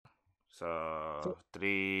So So,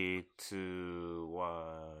 3, 2, 1,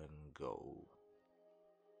 go.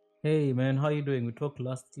 hey man, how you doing? We talked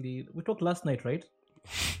last night, right?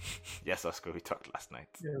 Yes, Oscar, we talked last night.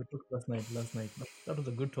 Yeah, we talked last night. That was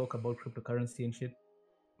a good talk about cryptocurrency and shit.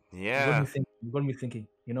 You got me Yeah. thinking. You got me thinking.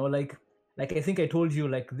 Like I think I told you,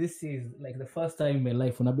 like this is like the first time in my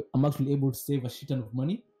life when I'm actually able to save a shit ton of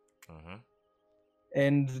money, Mm-hmm.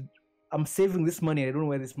 and I'm saving this money. I don't know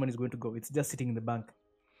where this money is going to go. It's just sitting in the bank.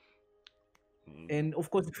 And of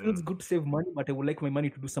course, it feels Mm. good to save money, but I would like my money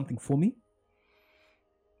to do something for me.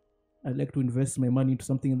 I'd like to invest my money into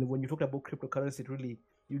something. And when you talked about cryptocurrency,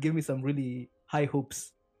 you gave me some really high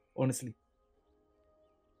hopes, honestly.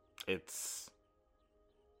 It's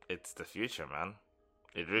it's the future, man.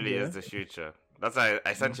 It really Yeah. is the future. That's why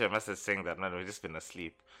I sent you a message saying that, man, we've just been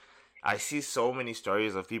asleep. I see so many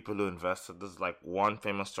stories of people who invested. There's like one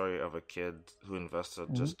famous story of a kid who invested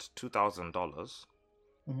Mm-hmm. just $2,000.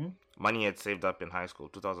 Mm-hmm. Money he had saved up in high school,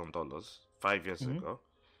 $2,000, 5 years Mm-hmm. ago.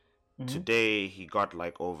 Mm-hmm. Today he got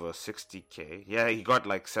like over 60K. Yeah, he got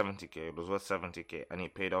like 70K. It was worth 70K, and he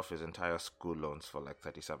paid off his entire school loans for like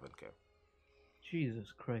 37K.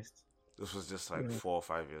 Jesus Christ. This was just like Yeah. 4 or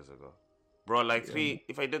 5 years ago, bro. Like Yeah. three.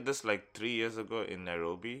 If I did this like 3 years ago in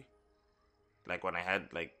Nairobi, like when I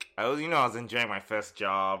had like I was enjoying my first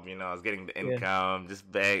job. I was getting the Yeah. income,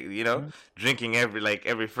 just bag. Mm-hmm. Drinking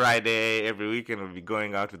every Friday, every weekend we'd be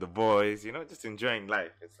going out with the boys. Just enjoying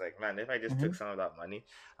life. It's like, man, if I just Mm-hmm. took some of that money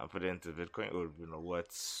and put it into Bitcoin, it would be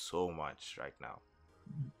worth so much right now.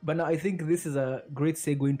 But now I think this is a great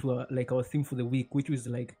segue into like our theme for the week, which is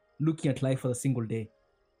like looking at life for a single day.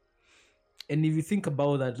 And if you think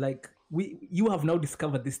about that, like you have now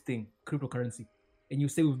discovered this thing, cryptocurrency, and you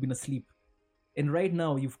say we've been asleep. And right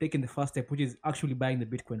now you've taken the first step, which is actually buying the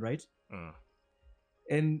Bitcoin, right? Mm.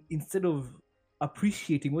 And instead of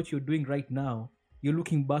appreciating what you're doing right now, you're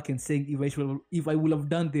looking back and saying, if I would have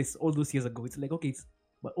done this all those years ago, it's like, okay,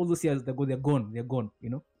 but all those years ago, they're gone.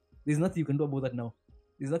 There's nothing you can do about that now.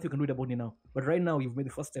 There's nothing you can do about it now. But right now, you've made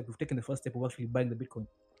the first step. You've taken the first step of actually buying the Bitcoin.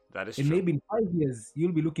 That is And true. maybe in 5 years,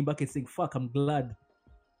 you'll be looking back and saying, fuck, I'm glad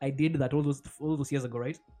I did that all those years ago,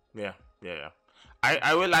 right? Yeah.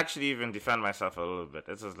 I will actually even defend myself a little bit.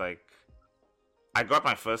 It's just like I got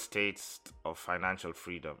my first taste of financial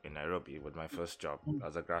freedom in Nairobi with my first job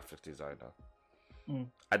as a graphic designer. Mm.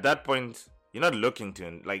 At that point, you're not looking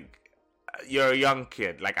to you're a young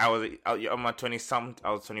kid. Like I'm a 20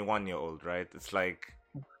 I was 21-year-old, right? It's like,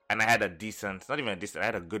 and I had not even a decent, I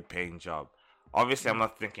had a good paying job. Obviously, I'm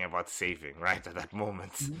not thinking about saving, right, at that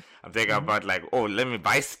moment. Mm-hmm. I'm thinking about like, oh, let me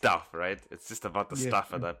buy stuff, right? It's just about the Yeah.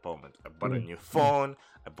 stuff at that moment. I bought a Yeah. new phone.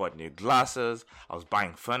 I bought new glasses. I was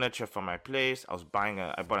buying furniture for my place. I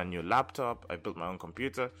bought a new laptop. I built my own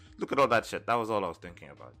computer. Look at all that shit. That was all I was thinking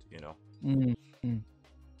about, Mm-hmm.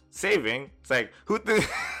 Saving, it's like,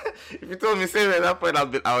 if you told me saving at that point,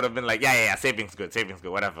 I would have been like, yeah, saving's good,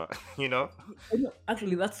 whatever,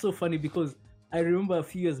 Actually, that's so funny because I remember a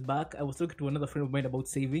few years back, I was talking to another friend of mine about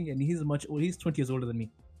saving, and he's 20 years older than me.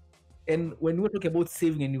 And when we were talking about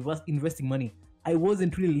saving and investing money, I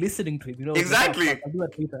wasn't really listening to him. I was Exactly. Like, I'll do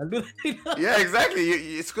that later. I'll do that later. Yeah, exactly.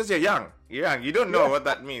 It's because you're young. You don't know what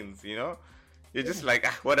that means. You're just like,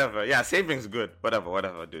 whatever. Yeah, saving's good.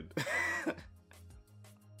 Whatever, dude.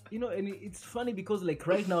 And it's funny because like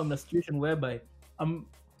right now I'm in a situation whereby I'm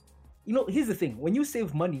here's the thing. When you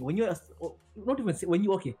save money, when you're not even when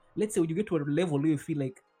you okay, let's say when you get to a level where you feel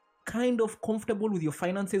like kind of comfortable with your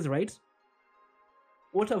finances, right?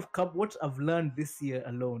 What I've learned this year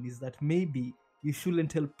alone is that maybe you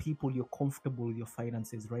shouldn't tell people you're comfortable with your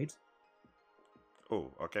finances, right?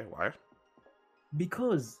 Oh, okay. Why?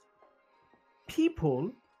 Because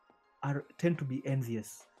people tend to be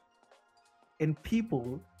envious. And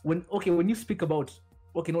people, when you speak about,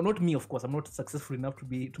 okay, no, not me, of course, I'm not successful enough to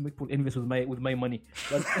make people envious with my money.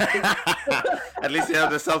 But at least you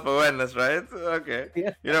have the self-awareness, right? Okay.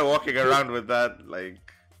 Yeah. You're not walking around with that like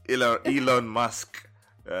Elon Musk,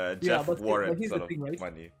 Jeff Warren here's sort the of thing, right?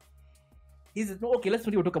 money. Okay, let's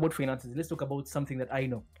not even talk about finances. Let's talk about something that I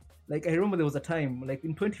know. Like I remember there was a time, like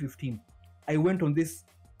in 2015, I went on this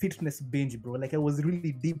fitness binge, bro. Like I was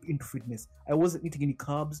really deep into fitness. I wasn't eating any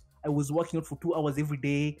carbs. I was working out for 2 hours every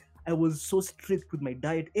day. I was so strict with my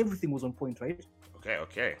diet. Everything was on point, right?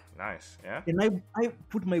 Okay. Nice. Yeah. And I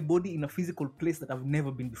put my body in a physical place that I've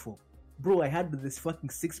never been before. Bro, I had this fucking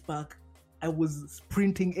six-pack. I was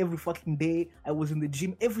sprinting every fucking day. I was in the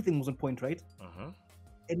gym. Everything was on point, right? Mm-hmm.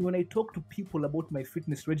 And when I talk to people about my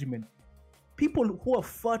fitness regimen, people who are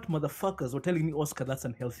fat motherfuckers were telling me, Oscar, that's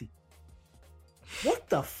unhealthy. What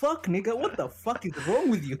the fuck, nigga? What the fuck is wrong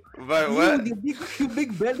with you? But You what? with your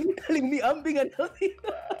big belly telling me I'm being unhealthy?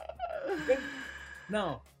 And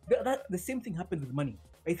now, the same thing happens with money.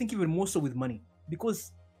 I think even more so with money.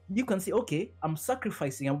 Because you can say, okay, I'm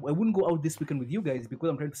sacrificing. I wouldn't go out this weekend with you guys because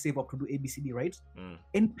I'm trying to save up to do ABCD, right?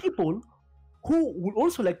 And people who would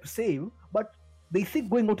also like to save, but they think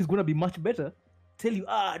going out is going to be much better, tell you,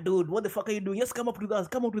 dude, what the fuck are you doing? Just come up with us,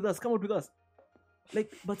 come up with us, come up with us.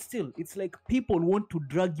 Like, but still, it's like people want to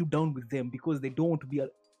drag you down with them because they don't want to be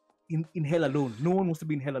in hell alone. No one wants to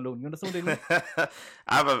be in hell alone. You understand what I mean?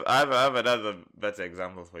 I have another better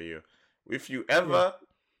example for you. If you ever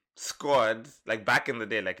scored, like back in the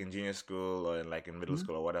day, like in junior school or like in middle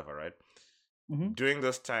school or whatever, right? During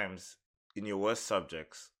those times, in your worst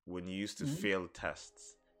subjects, when you used to fail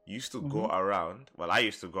tests, you used to go around. Well, I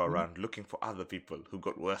used to go around looking for other people who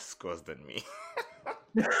got worse scores than me.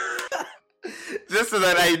 Just so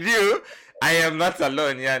that I knew I am not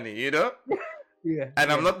alone, Yani, you know? Yeah.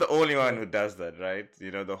 And I'm not the only one who does that, right? You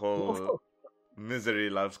know, the whole misery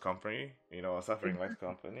loves company, you know, or suffering likes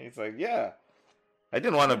company. It's like, yeah, I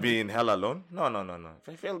didn't want to be in hell alone. No. If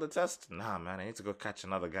I fail the test, nah, man, I need to go catch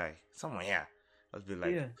another guy somewhere. Yeah, I'll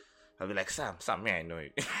be like, Sam, man, I know you.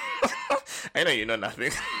 I know you know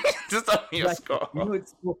nothing. Just tell me your score. You know,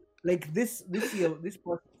 it's like this year,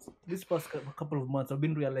 this past couple of months, I've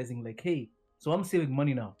been realizing, like, hey, so I'm saving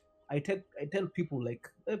money now. I tell people, like,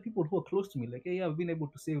 people who are close to me, like, hey, I've been able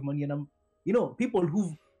to save money, and I'm, you know, people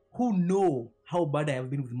who know how bad I have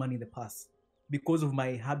been with money in the past because of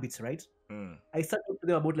my habits, right? I started to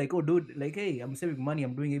them about, like, oh, dude, like, hey, I'm saving money,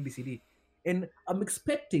 I'm doing ABCD, and I'm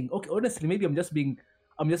expecting, okay, honestly, maybe I'm just being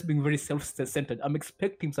very self-centered. I'm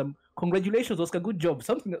expecting some congratulations, Oscar, good job,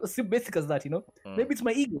 something as basic as that, you know. Maybe it's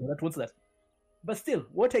my ego that wants that, but still,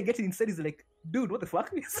 what I get instead is like, dude, what the fuck?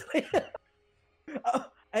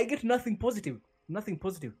 I get nothing positive. Nothing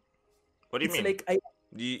positive. What do you mean? Like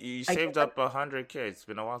you saved up 100K. It's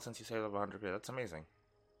been a while since you saved up 100K. That's amazing.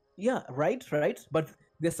 Yeah, right. But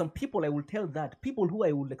there's some people I will tell that, people who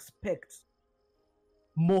I will expect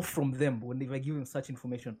more from them when I give them such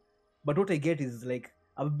information. But what I get is like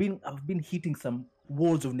I've been hitting some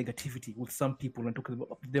walls of negativity with some people when talking to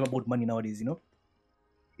them about money nowadays. You know,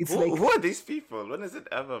 it's who are these people? When is it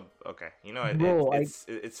ever okay? You know,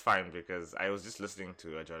 it's fine because I was just listening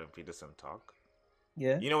to a Jordan Peterson talk.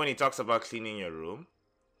 Yeah. You know when he talks about cleaning your room,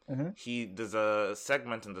 there's a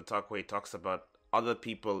segment in the talk where he talks about other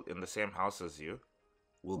people in the same house as you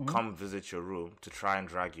will come visit your room to try and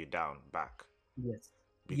drag you down back. Yes.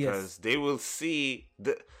 Because they will see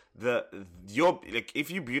your like if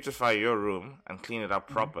you beautify your room and clean it up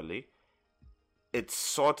properly, it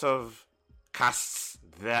sort of casts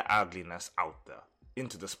their ugliness out there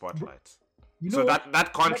into the spotlight. So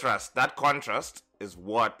that contrast is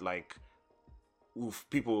what like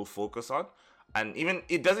people will focus on. And even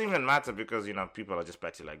it doesn't even matter because you know people are just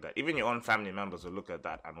petty like that. Even your own family members will look at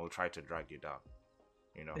that and will try to drag you down.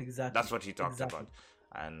 You know, exactly. That's what he talked about.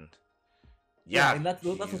 And and that's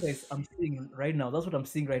what I'm seeing right now. That's what I'm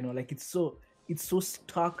seeing right now. Like it's so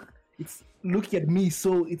stark. It's looking at me,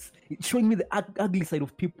 so it's showing me the ugly side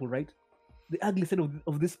of people, right? The ugly side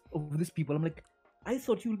of this people. I'm like, I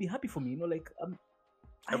thought you would be happy for me, you know, like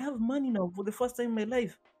I have money now for the first time in my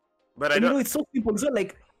life. But you know, it's so simple. It's not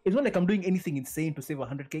like I'm doing anything insane to save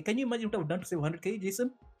 100K. Can you imagine what I've done to save 100K,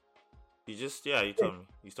 Jason? You told me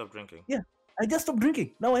you stopped drinking. Yeah, I just stopped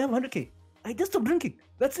drinking. Now I have 100K. I just stopped drinking.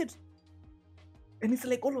 That's it. And it's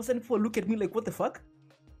like all of a sudden people look at me like, what the fuck?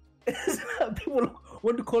 People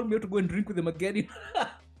want to call me out to go and drink with them again.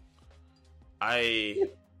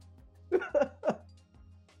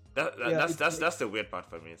 That's the weird part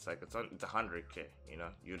for me. It's like it's 100K. You know,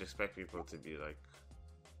 you'd expect people to be like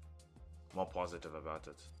more positive about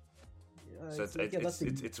it. So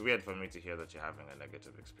it's weird for me to hear that you're having a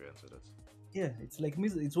negative experience with it. Yeah, it's like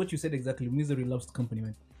it's what you said exactly. Misery loves company,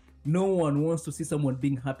 man. No one wants to see someone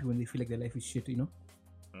being happy when they feel like their life is shit, you know?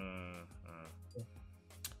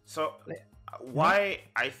 So, why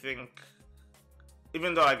I think,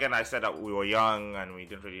 even though, again, I said that we were young and we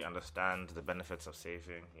didn't really understand the benefits of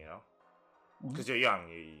saving, you know? Because you're young,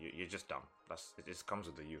 you're just dumb. It just comes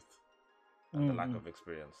with the youth and the lack of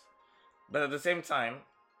experience. But at the same time,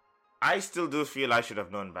 I still do feel I should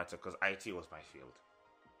have known better because IT was my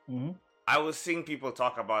field. I was seeing people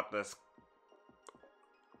talk about this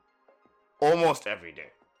almost every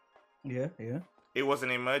day. Yeah. It was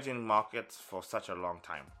an emerging market for such a long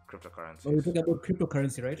time, cryptocurrency. Oh, you're talking about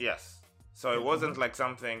cryptocurrency, right? Yes. So it wasn't like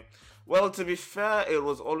something... Well, to be fair, it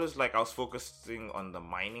was always like I was focusing on the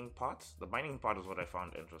mining part. The mining part is what I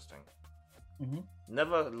found interesting.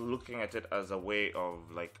 Never looking at it as a way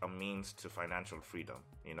of like a means to financial freedom,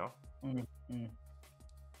 you know?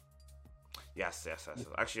 Yes.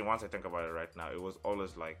 Actually, once I think about it right now, it was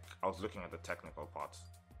always like I was looking at the technical parts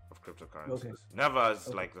of cryptocurrencies, Okay. never as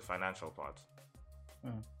Okay. like the financial parts.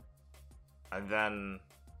 Mm. And then,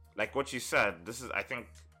 like what you said, I think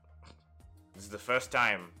this is the first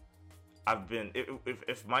time I've been.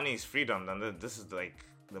 If money is freedom, then this is like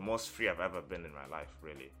the most free I've ever been in my life.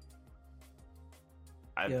 Really,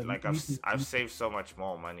 Yeah, like me too. I've saved so much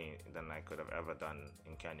more money than I could have ever done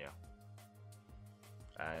in Kenya.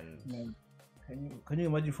 And Man, can you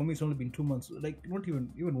imagine? For me, it's only been 2 months. Like not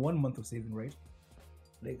even 1 month of saving, right?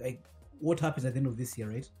 Like what happens at the end of this year,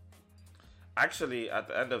 right? actually, at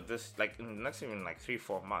the end of this, like in the next even like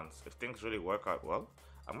 3-4 months, if things really work out well,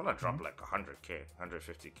 I'm gonna drop like 100k,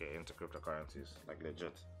 150k into cryptocurrencies, like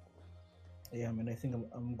legit. Yeah, man. I think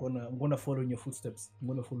I'm gonna follow in your footsteps. I'm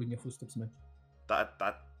gonna follow in your footsteps, man.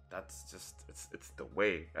 That's just it's the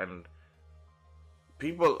way. And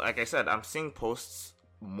people, like I said, I'm seeing posts,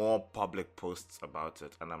 more public posts about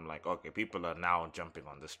it, and I'm like, okay, people are now jumping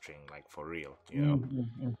on this train, like for real, you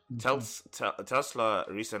know. Tesla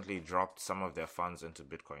recently dropped some of their funds into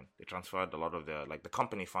Bitcoin. They transferred a lot of their, like, the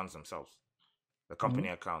company funds themselves, the company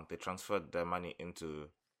account. They transferred their money into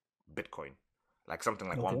Bitcoin, like something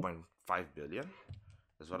like Okay. 1.5 billion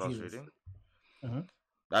is what I was Jesus. reading. Uh-huh.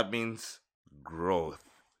 That means growth.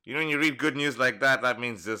 You know, when you read good news like that, that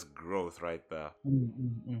means just growth right there.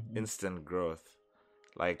 Instant growth.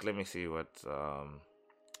 Like, let me see what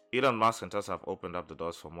Elon Musk and Tesla have opened up the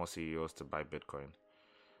doors for more CEOs to buy Bitcoin.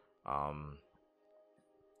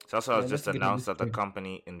 Tesla has just Let's get on announced this that the train.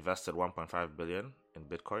 company invested 1.5 billion in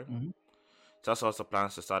Bitcoin. Mhm. Tesla also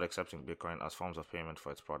plans to start accepting Bitcoin as forms of payment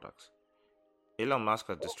for its products. Elon Musk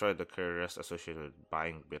has destroyed the careers associated with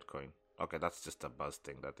buying Bitcoin. Okay, that's just a buzz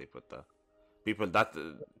thing that they put there.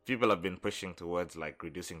 People have been pushing towards like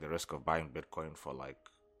reducing the risk of buying Bitcoin for like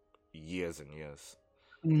years and years.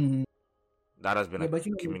 Mm. That has been Yeah, a but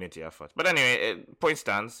community effort. But anyway, point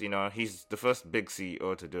stands. You know, he's the first big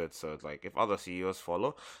CEO to do it. So it's like, if other CEOs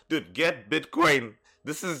follow, dude, get Bitcoin.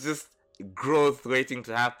 This is just growth waiting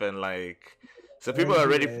to happen. Like, so I people are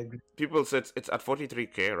agree. already. I agree. People say it's at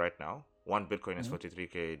 43k right now. One Bitcoin is Mhm.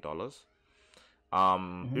 43k dollars.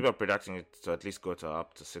 Mhm. People are predicting it to at least go to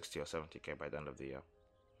up to 60 or 70k by the end of the year.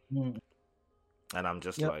 Mm. And I'm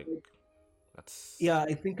just Yeah, like, that's yeah.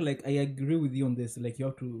 I think like I agree with you on this. Like you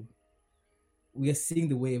have to. We are seeing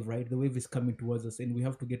the wave, right? The wave is coming towards us, and we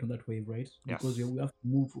have to get on that wave, right? Because yes. we have to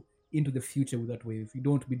move into the future with that wave. You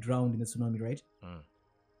don't want to be drowned in the tsunami, right? Mm.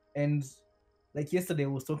 And like yesterday, I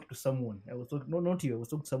was talking to someone. I was talking, no, not you. I was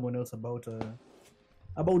talking to someone else about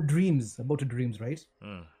dreams, right?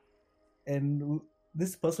 Mm. And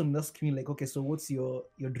this person asked me like, okay, so what's your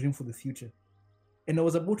dream for the future? And I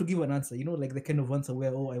was about to give an answer, like the kind of answer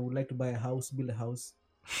where, oh, I would like to buy a house, build a house,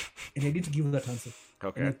 and I didn't give that answer.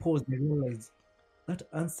 And I Okay. paused and I realized that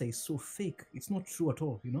answer is so fake. It's not true at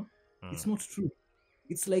all. It's Mm. not true.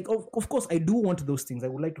 It's like, of course, I do want those things. I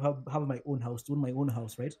would like to have my own house, to own my own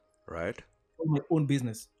house, right? Right. Own my own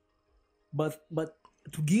business. But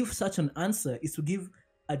to give such an answer is to give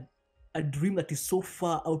a dream that is so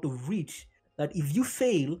far out of reach that if you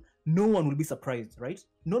fail, no one will be surprised, right?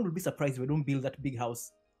 No one will be surprised if we don't build that big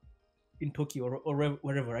house in Tokyo or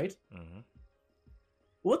wherever, right? Mm-hmm.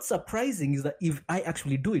 What's surprising is that if I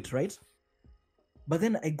actually do it, right? But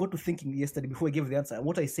then I got to thinking yesterday before I gave the answer.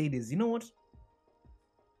 What I said is, you know what?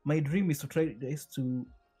 My dream is to try is to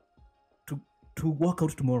work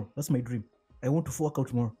out tomorrow. That's my dream. I want to work out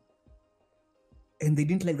tomorrow. And they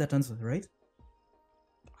didn't like that answer, right?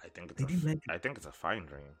 I think They didn't like it. I think it's a fine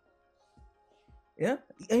dream. Yeah,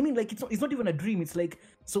 I mean, like it's not even a dream. It's like,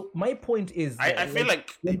 so my point is, I feel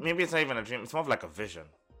like when- maybe it's not even a dream. It's more of like a vision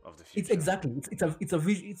of the future. it's exactly it's a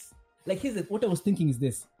vision. It's like what I was thinking is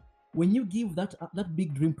this: when you give that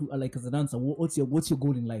big dream to like as an answer, what's your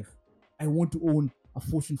goal in life? I want to own a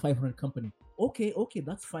Fortune 500 company. Okay,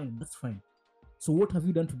 that's fine. So what have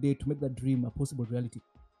you done today to make that dream a possible reality?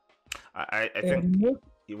 I think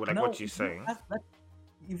like now, what you're saying.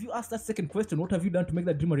 If you ask that second question, what have you done to make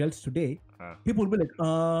that dream a reality today? People will be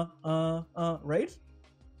like, right?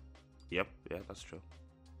 Yep, yeah, that's true.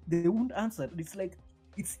 They won't answer. It's like,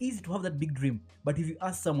 it's easy to have that big dream, but if you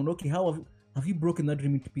ask someone, okay, how have you broken that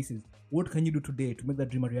dream into pieces? What can you do today to make that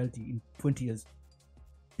dream a reality in 20 years?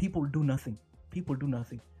 People do nothing.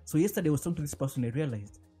 So yesterday I was talking to this person, I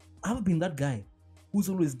realized I've been that guy who's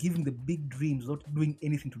always giving the big dreams, not doing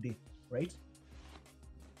anything today, right?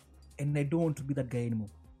 And I don't want to be that guy anymore.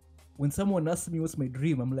 When someone asks me what's my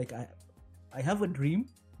dream, I'm like, I have a dream,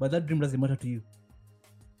 but that dream doesn't matter to you.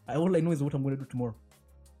 All I know is what I'm going to do tomorrow.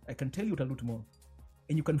 I can tell you what I'll do tomorrow.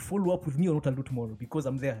 And you can follow up with me on what I'll do tomorrow because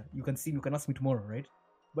I'm there. You can see me, you can ask me tomorrow, right?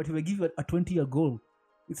 But if I give you a 20-year goal,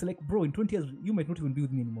 it's like, bro, in 20 years, you might not even be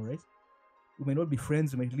with me anymore, right? We might not be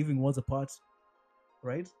friends. We might be living worlds apart,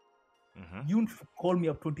 right? Mm-hmm. You call me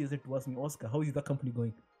up 20 years later to ask me, Oscar, how is that company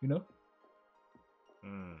going? You know?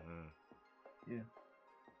 Mm-hmm. Yeah.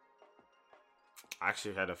 I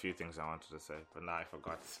actually had a few things I wanted to say, but now I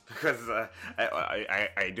forgot because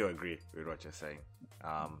I do agree with what you're saying.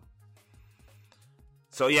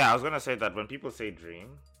 So yeah, I was gonna say that when people say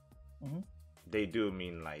dream, they do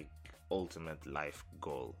mean like ultimate life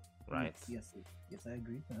goal, right? Yes, I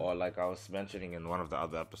agree. Or like I was mentioning in one of the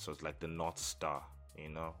other episodes, like the North Star. You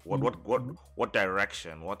know, what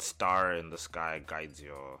direction, what star in the sky guides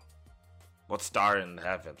your, what star in the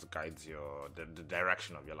heavens guides your the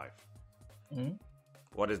direction of your life?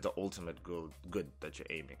 What is the ultimate good that you're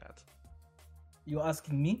aiming at? You're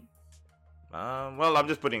asking me? Well, I'm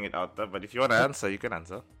just putting it out there, but if you want to answer, you can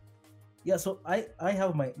answer. Yeah, so I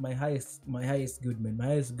have my highest good, man. My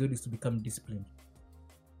highest good is to become disciplined.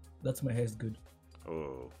 That's my highest good.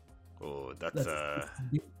 That's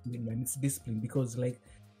discipline, man. It's discipline because like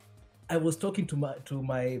I was talking to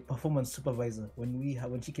my performance supervisor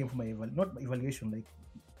when she came for my not my evaluation, like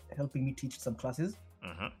helping me teach some classes,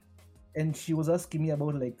 and she was asking me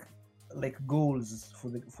about like goals for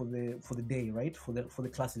the day, right? For the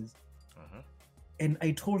classes, and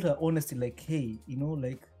I told her honestly, like, hey, you know,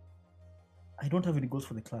 like I don't have any goals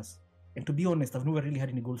for the class, and to be honest, I've never really had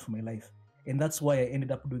any goals for my life, and that's why I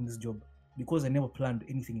ended up doing this job because I never planned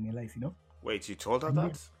anything in my life, you know. Wait, you told her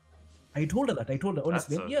that? I told her that. I told her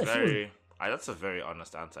honestly. That's a very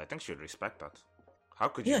honest answer. I think she'd respect that. How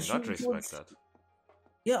could you not respect that?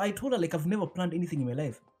 Yeah, I told her like I've never planned anything in my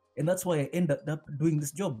life, and that's why I ended up doing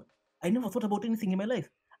this job. I never thought about anything in my life.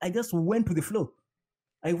 I just went with the flow.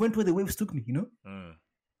 I went where the waves took me, you know.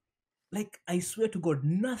 Like I swear to God,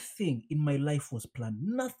 nothing in my life was planned.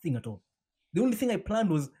 Nothing at all. The only thing I planned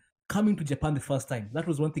was coming to Japan the first time. That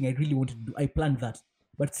was one thing I really wanted to do. I planned that,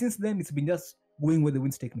 but since then it's been just going where the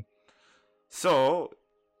winds take me. So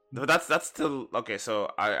that's still okay.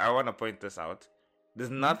 So I want to point this out. There's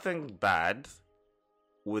nothing bad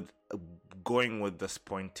with going with the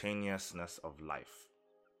spontaneousness of life.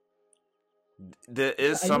 There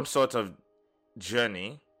is some sort of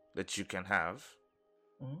journey that you can have,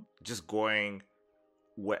 just going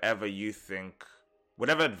wherever you think,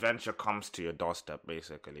 whatever adventure comes to your doorstep.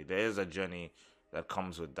 Basically, there is a journey that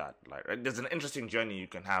comes with that. Like, right? There's an interesting journey you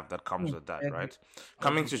can have that comes with that, right?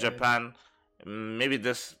 Coming to Japan, maybe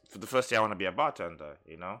for the first year I want to be a bartender,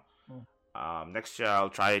 you know. Next year I'll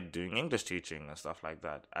try doing English teaching and stuff like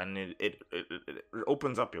that, and it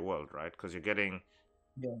opens up your world, right? Because you're getting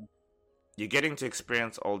to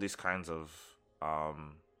experience all these kinds of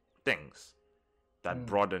things that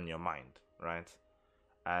broaden your mind, right?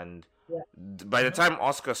 And by the time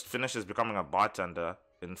Oscar finishes becoming a bartender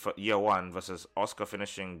in year 1 versus Oscar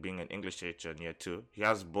finishing being an English teacher in year 2, he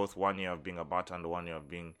has both 1 year of being a bartender, 1 year of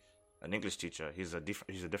being an English teacher. He's a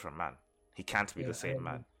different man. He can't be the same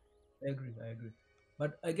man. I agree.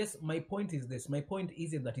 But I guess my point is this. My point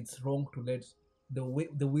isn't that it's wrong to let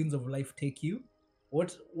the winds of life take you.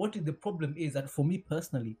 What the problem is that for me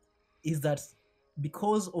personally is that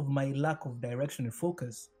because of my lack of direction and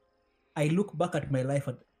focus, I look back at my life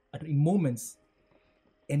in moments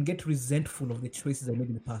and get resentful of the choices I made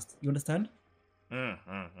in the past. You understand?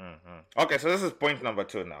 Okay, so this is point number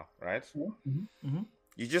 2 now, right?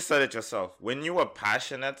 You just said it yourself. When you were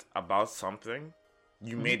passionate about something,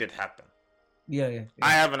 you made it happen. Yeah.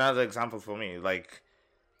 I have another example for me. Like,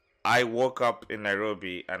 I woke up in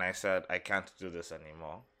Nairobi and I said, I can't do this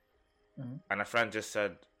anymore. And a friend just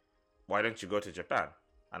said, why don't you go to Japan?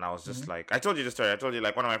 And I was just like, I told you the story. I told you,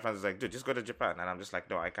 like, one of my friends was like, dude, just go to Japan. And I'm just like,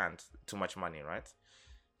 no, I can't. Too much money, right?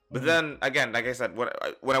 But then, again, like I said,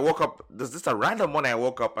 when I woke up, there's just a random morning I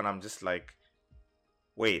woke up and I'm just like,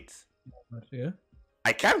 wait.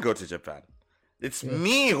 I can go to Japan. It's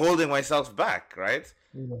me holding myself back, right?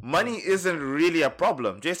 Money isn't really a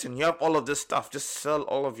problem. Jason, you have all of this stuff. Just sell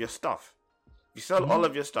all of your stuff. You sell all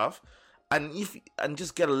of your stuff, and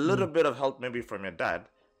just get a little bit of help maybe from your dad,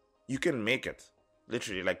 you can make it.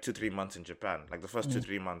 Literally like 2-3 months in Japan. Like the first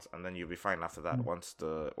 2-3 months, and then you'll be fine after that once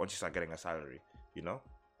you start getting a salary, you know?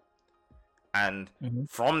 And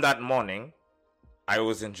from that morning, I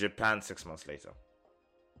was in Japan 6 months later.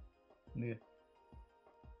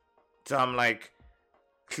 So I'm like,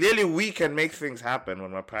 clearly we can make things happen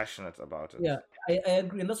when we're passionate about it. Yeah, I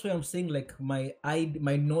agree, and that's why I'm saying like my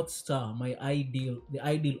North Star, the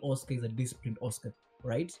ideal Oscar is a disciplined Oscar,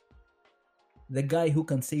 right? The guy who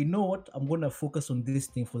can say, you know what, I'm gonna focus on this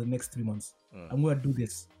thing for the next 3 months. I'm gonna do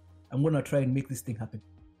this. I'm gonna try and make this thing happen.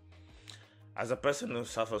 As a person who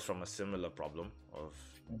suffers from a similar problem of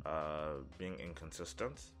being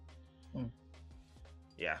inconsistent. Mm.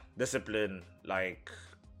 Yeah, discipline. Like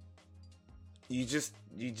you just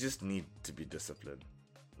need to be disciplined.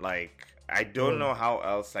 Like I don't Bro, know how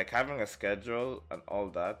else. Like having a schedule and all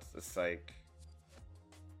that. It's like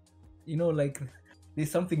like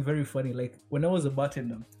there's something very funny. Like when I was a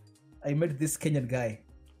bartender, I met this Kenyan guy.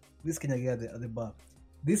 This Kenyan guy at the bar.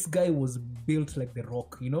 This guy was built like The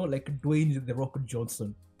Rock, like Dwayne The Rock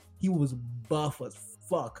Johnson. He was buff as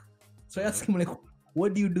fuck. So I asked him like,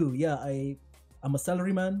 "What do you do?" Yeah, I'm a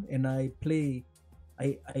salaryman and I play.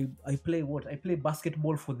 I play what? I play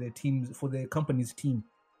basketball for the teams for the company's team,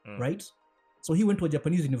 right? So he went to a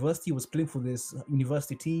Japanese university. He was playing for this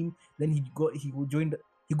university team. Then he got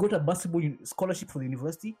a basketball scholarship for the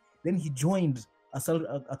university. Then he joined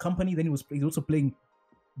a company. Then he's also playing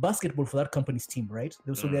basketball for that company's team, right?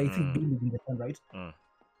 So they are, I think, doing it in Japan, right?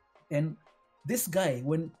 And this guy,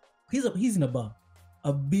 when he's in a bar,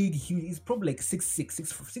 a big, huge, he's probably like 6'6",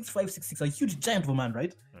 6'5", 6'6", a huge giant of a man,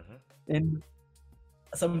 right? And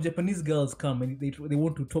some Japanese girls come and they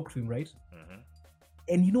want to talk to him, right?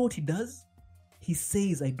 And you know what he does? He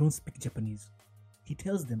says, "I don't speak Japanese." He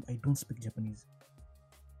tells them, "I don't speak Japanese."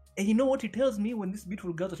 And you know what he tells me when these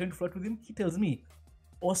beautiful girls are trying to flirt with him? He tells me,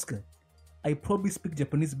 "Oscar, I probably speak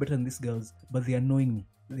Japanese better than these girls, but they're annoying me.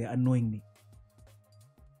 They're annoying me."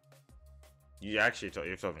 You've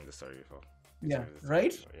told me the story before. Yeah,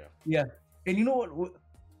 right? Yeah. And you know what?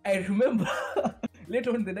 I remember later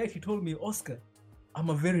on in the night he told me, "Oscar, I'm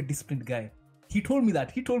a very disciplined guy." He told me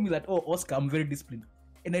that. "Oh, Oscar, I'm very disciplined."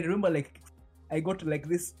 And I remember like I got like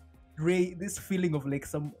this feeling of like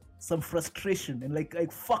some frustration and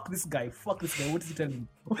like fuck this guy. What is he telling me?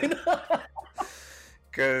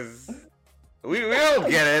 Because we all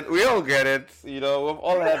get it. We all get it. We've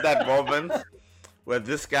all had that moment where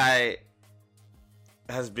this guy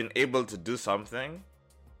has been able to do something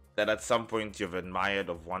that at some point you've admired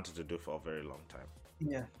or wanted to do for a very long time.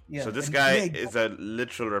 Yeah. So this guy is a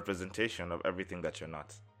literal representation of everything that you're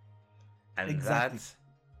not. And that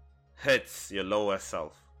hurts your lower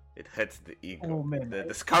self. It hurts the ego. Oh, man.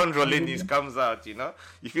 The scoundrel in you comes out, You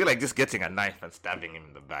feel like just getting a knife and stabbing him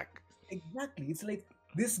in the back. Exactly. It's like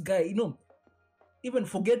this guy, even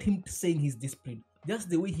forget him saying he's disciplined. Just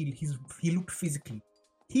the way he looked physically.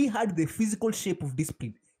 He had the physical shape of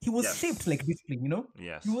discipline. He was shaped like discipline,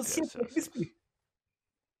 Yes. He was shaped like discipline.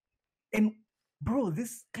 And bro,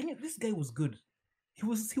 this guy was good. He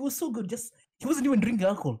was so good. Just he wasn't even drinking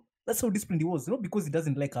alcohol. That's how disciplined he was. Not because he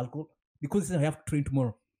doesn't like alcohol, because he said, "I have to train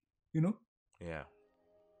tomorrow." Yeah.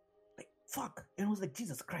 Like fuck. And I was like,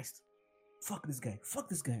 Jesus Christ. Fuck this guy.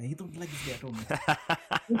 I don't like this guy at all, man.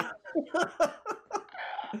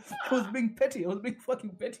 I was being petty. I was being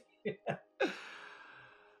fucking petty.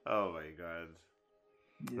 Oh my god.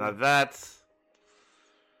 Yeah. Now that,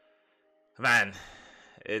 man,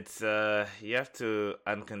 it's you have to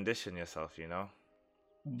uncondition yourself,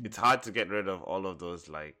 It's hard to get rid of all of those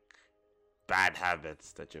like bad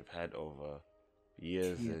habits that you've had over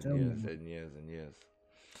years and years.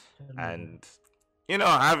 And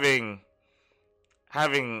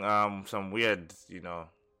having some weird,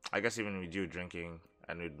 I guess even with you drinking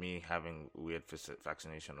and with me having weird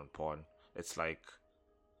fascination on porn, it's like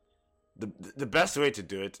the best way to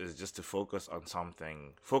do it is just to focus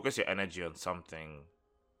your energy on something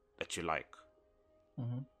that you like.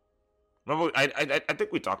 Remember, I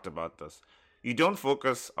think we talked about this. You don't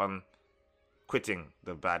focus on quitting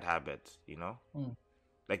the bad habit,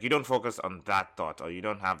 Like you don't focus on that thought, or you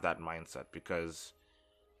don't have that mindset, because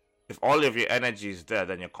if all of your energy is there,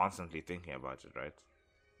 then you're constantly thinking about it, right?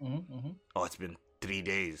 Oh, it's been 3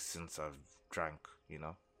 days since I've drank,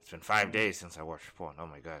 It's been 5 days since I watched porn. Oh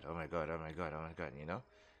my god.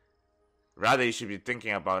 Rather, you should be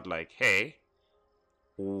thinking about like, hey,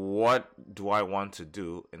 what do I want to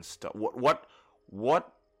do instead? What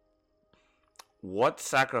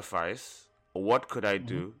sacrifice, or what could I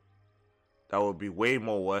do that would be way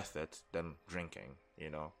more worth it than drinking,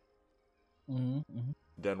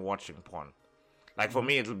 than watching porn? Like for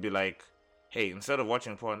me, it'll be like, hey, instead of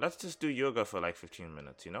watching porn, let's just do yoga for like 15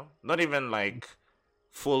 minutes, Not even like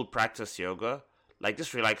full practice yoga, like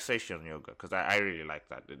just relaxation yoga, because I really like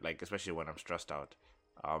that. Like, especially when I'm stressed out,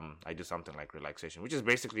 I do something like relaxation, which is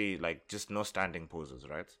basically like just no standing poses,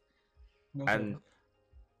 right? And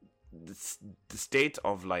the state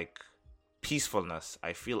of like peacefulness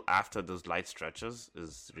I feel after those light stretches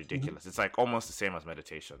is ridiculous. It's like almost the same as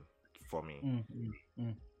meditation for me.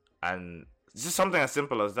 And it's just something as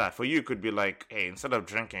simple as that. For you, it could be like, hey, instead of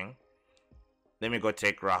drinking, let me go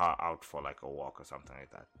take Raha out for like a walk or something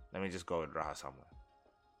like that. Let me just go with Raha somewhere.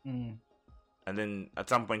 And then at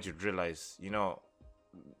some point you'd realize,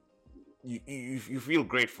 you feel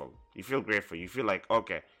grateful. You feel grateful. You feel like,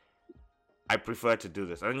 okay, I prefer to do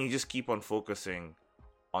this, and you just keep on focusing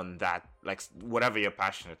on that, like whatever you're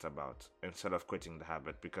passionate about, instead of quitting the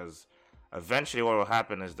habit. Because eventually, what will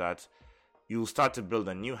happen is that you'll start to build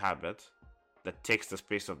a new habit that takes the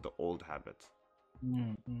space of the old habit.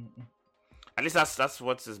 At least that's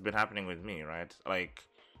what's been happening with me, right? Like,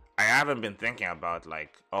 I haven't been thinking about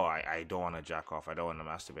like, oh, I don't want to jack off, I don't want to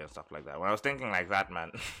masturbate and stuff like that. When I was thinking like that,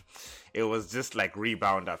 man, it was just like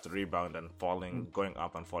rebound after rebound and falling, going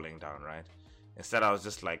up and falling down, right? Instead, I was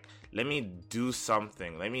just like, let me do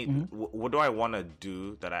something. Let me. What do I want to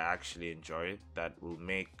do that I actually enjoy that would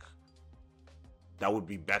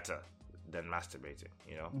be better than masturbating,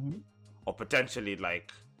 you know? Or potentially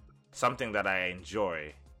like something that I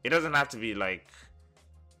enjoy. It doesn't have to be like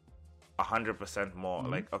 100% more.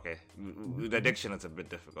 Like, okay, with addiction it's a bit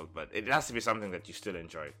difficult, but it has to be something that you still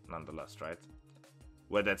enjoy nonetheless, right?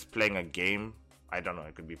 Whether it's playing a game, I don't know,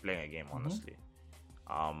 it could be playing a game, honestly.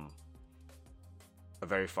 A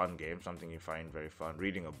very fun game, something you find very fun.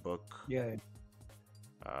 Reading a book. Yeah.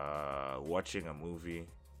 Watching a movie.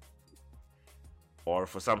 Or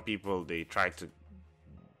for some people, they try to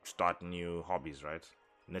start new hobbies, right?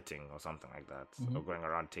 Knitting or something like that. Or going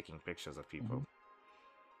around taking pictures of people.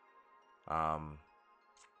 And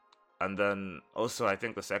then also, I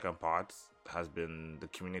think the second part has been the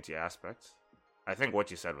community aspect. I think what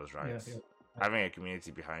you said was right. Yeah. Having a community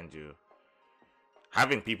behind you,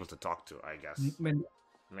 having people to talk to, I guess, Man,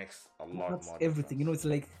 makes a lot that's more everything. difference. You know, it's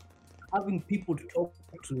like having people to talk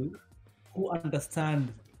to who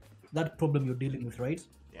understand that problem you're dealing with, right?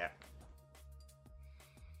 Yeah.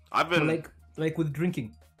 I've been like with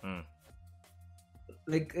drinking.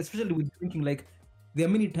 Like especially with drinking, like there are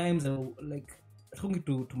many times like talking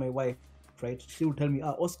to my wife, right? She will tell me,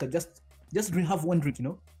 Oscar, just drink, have one drink, you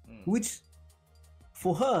know? Which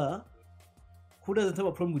for her, who doesn't have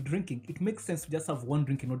a problem with drinking, it makes sense to just have one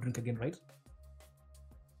drink and not drink again, right?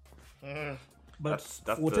 But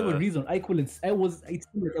that's for whatever reason, it seemed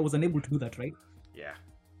like I was unable to do that, right? Yeah.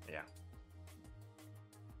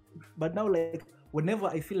 But now, like, whenever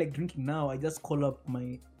I feel like drinking now, I just call up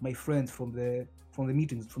my friends from the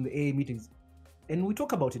meetings, from the AA meetings, and we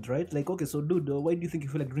talk about it, right? Like, okay, so dude, why do you think you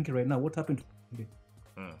feel like drinking right now? What happened today?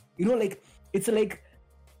 You know, like, it's like,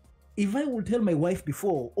 if I would tell my wife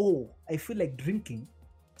before, oh, I feel like drinking,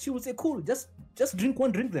 she would say, cool, just drink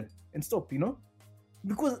one drink then and stop, you know?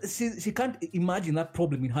 Because she can't imagine that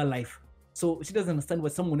problem in her life. So she doesn't understand why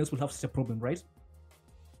someone else will have such a problem, right?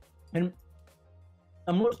 And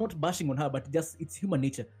I'm not bashing on her, but just it's human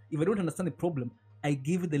nature. If I don't understand the problem, I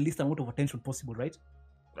give it the least amount of attention possible, right?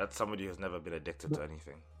 That's somebody who's never been addicted to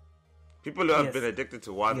anything. People who have been addicted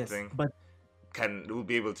to one thing but will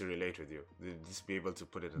be able to relate with you. They'll just be able to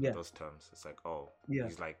put it in those terms. It's like, oh,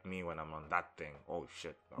 he's like me when I'm on that thing. Oh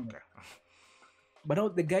shit, okay. But now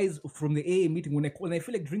the guys from the AA meeting, when I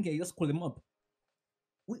feel like drinking, I just call them up.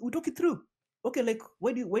 We talk it through. Okay, like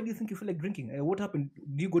why do you think you feel like drinking? What happened?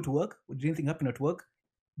 Do you go to work? Did anything happen at work?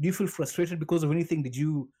 Do you feel frustrated because of anything? Did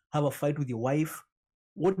you have a fight with your wife?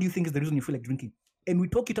 What do you think is the reason you feel like drinking? And we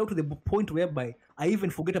talk it out to the point whereby I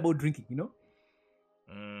even forget about drinking, you know?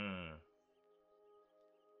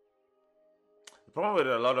 The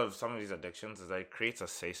problem with some of these addictions is that it creates a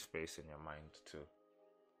safe space in your mind too.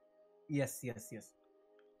 Yes.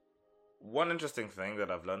 One interesting thing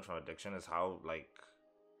that I've learned from addiction is how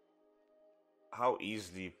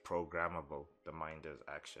easily programmable the mind is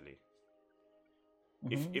actually.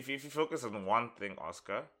 If you focus on one thing,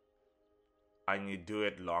 Oscar, and you do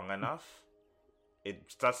it long enough, it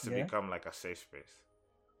starts to become like a safe space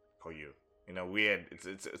for you. You know, weird.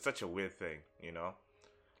 It's such a weird thing, you know?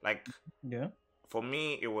 Like, for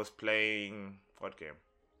me, it was playing what game?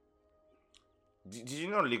 Did you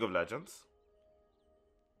know League of Legends?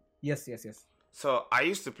 Yes. So I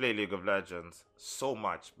used to play League of Legends so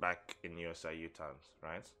much back in USIU times,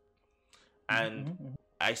 right? And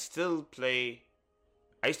I still play.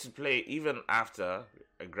 I used to play even after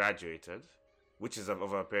I graduated, which is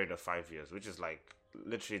over a period of 5 years, which is like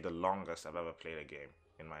literally the longest I've ever played a game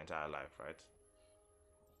in my entire life, right?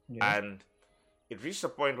 Yeah. And it reached a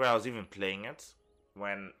point where I was even playing it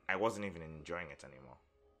when I wasn't even enjoying it anymore.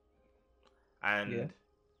 And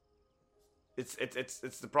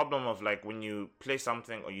it's the problem of like when you play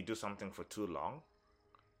something or you do something for too long,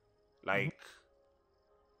 like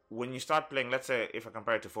when you start playing, let's say if I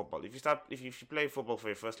compare it to football, if you play football for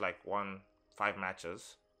your first like 5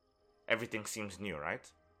 matches, everything seems new, right?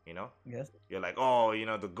 You know? Yes. You're like, oh, you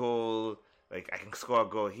know, the goal, like I can score a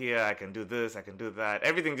goal here, I can do this, I can do that.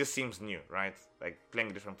 Everything just seems new, right? Like playing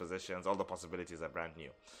different positions, all the possibilities are brand new.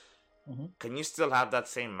 can you still have that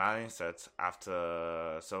same mindset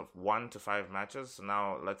after 1 to 5 matches? So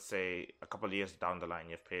now, let's say a couple of years down the line,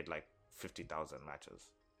 you've played like 50,000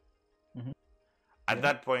 matches. Mhm. At Yeah.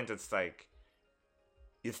 that point, it's like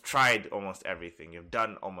you've tried almost everything, you've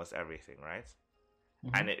done almost everything, right?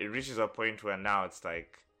 And it reaches a point where now it's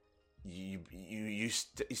like you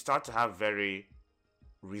start to have very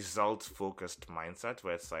result focused mindset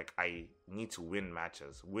where it's like I need to win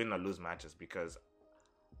matches, win or lose matches, because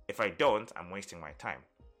if I don't, I'm wasting my time.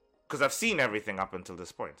 Because I've seen everything up until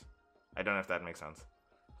this point. I don't know if that makes sense.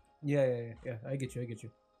 Yeah. I get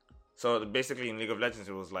you. So basically, in League of Legends,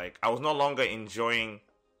 it was like I was no longer enjoying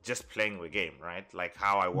just playing the game, right? Like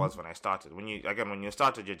how I was when I started. When you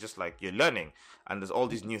started, you're just like you're learning, and there's all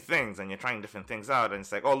these new things, and you're trying different things out, and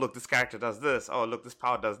it's like, oh look, this character does this. Oh look, this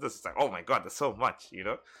power does this. It's like, oh my god, there's so much, you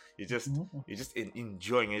know. You're just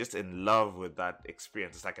enjoying. You're just in love with that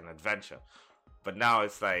experience. It's like an adventure. But now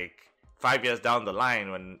it's like 5 years down the line,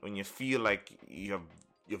 when you feel like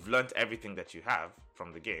you've learned everything that you have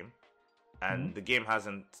from the game, and the game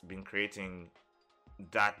hasn't been creating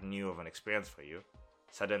that new of an experience for you.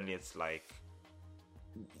 Suddenly it's like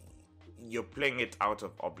you're playing it out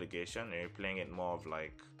of obligation, and you're playing it more of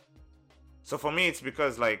like. So for me, it's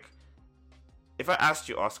because like if I asked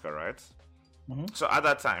you, Oscar, right? So at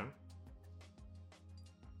that time,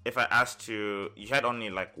 if I asked you, you had only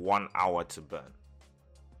like 1 hour to burn,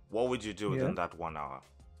 what would you do within that 1 hour?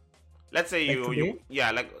 Let's say Like you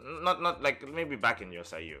like not like maybe back in your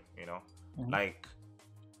SIU, you know, like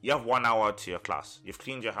you have 1 hour to your class. You've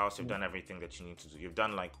cleaned your house. You've done everything that you need to do. You've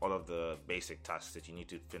done like all of the basic tasks that you need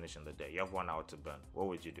to finish in the day. You have 1 hour to burn. What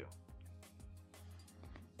would you do?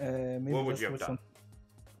 Maybe What would you have done?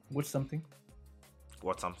 Watch something.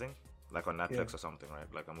 Watch something like on Netflix or something,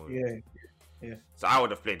 right? Like a movie. Yeah. So I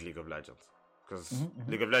would have played League of Legends because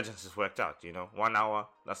League of Legends has worked out. You know, 1 hour.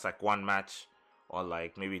 That's like one match, or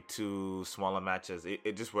like maybe two smaller matches.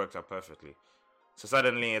 It just worked out perfectly. So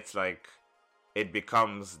suddenly it's like it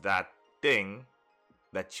becomes that thing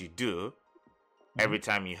that you do every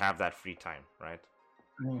time you have that free time, right?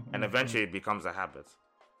 And eventually it becomes a habit.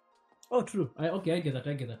 Oh, true. I get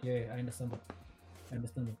that. Yeah, I understand that.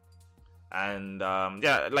 And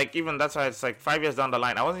yeah, like even that's why it's like 5 years down the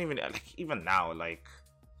line, I wasn't even like even now like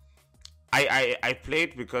I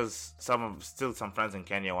played because some friends in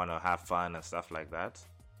Kenya want to have fun and stuff like that.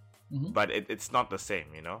 But it's not the same,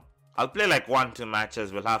 you know. I'll play like 1-2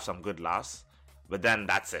 matches. We'll have some good laughs, but then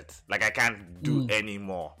that's it. Like I can't do any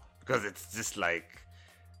more because it's just like,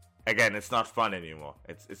 again, it's not fun anymore.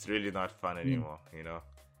 It's really not fun anymore, you know.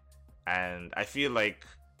 And I feel like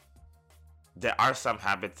there are some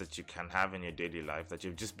habits that you can have in your daily life that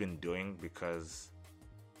you've just been doing because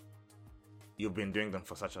you've been doing them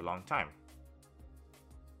for such a long time.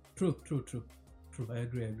 True. I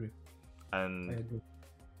agree. And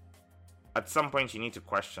at some point you need to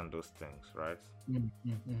question those things, right?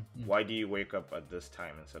 Why do you wake up at this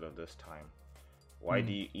time instead of this time? Why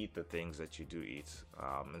do you eat the things that you do eat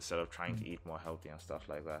instead of trying to eat more healthy and stuff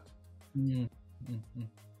like that?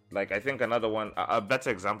 Like I think another one, a better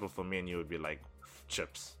example for me and you would be like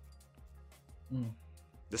chips.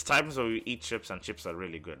 There's times where we eat chips and chips are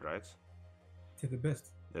really good, right? They're the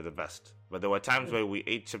best. They're the best. But there were times where we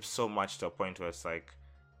ate chips so much to a point where it's like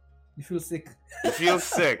you feel sick. You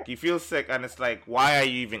feel sick, and it's like, why are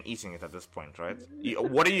you even eating it at this point, right?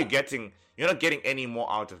 What are you getting? You're not getting any more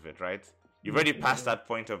out of it, right? You've already passed that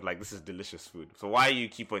point of like, this is delicious food. So why you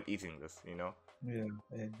keep on eating this, you know? Yeah,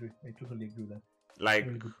 I agree. I totally agree with that. Like,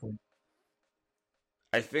 really good point.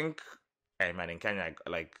 I think, hey man, in Kenya,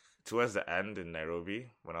 like towards the end in Nairobi,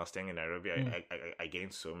 when I was staying in Nairobi, I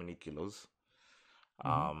gained so many kilos.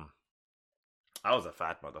 I was a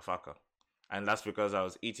fat motherfucker. And that's because I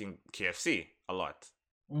was eating KFC a lot.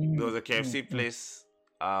 There was a KFC place,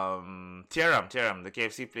 Tiaram. The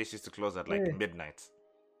KFC place used to close at like midnight.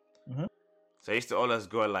 So I used to always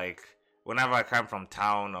go like, whenever I come from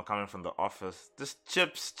town or coming from the office, just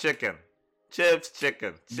chips, chicken. That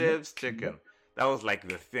was like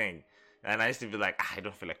the thing. And I used to be like, I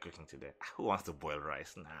don't feel like cooking today. Who wants to boil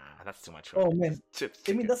rice? Nah, that's too much for me. Oh man, chips.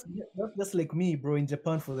 I mean that's just like me, bro. In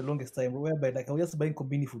Japan for the longest time, whereby like I was just buying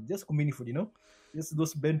kombini food, you know, just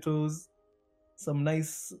those bentos, some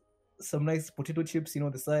nice potato chips, you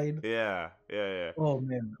know, the side. Yeah. Oh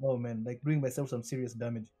man, like doing myself some serious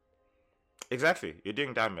damage. Exactly, you're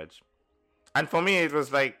doing damage. And for me, it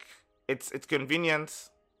was like it's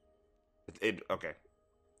convenience.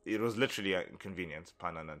 It was literally a inconvenience,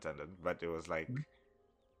 pun unintended, but it was like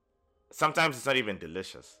sometimes it's not even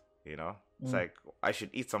delicious, you know? It's like I should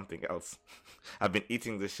eat something else. I've been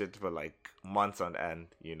eating this shit for like months on end,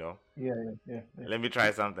 you know. Yeah. Let me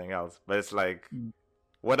try something else. But it's like, Mm.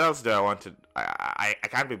 what else do I want to? I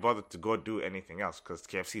can't be bothered to go do anything else because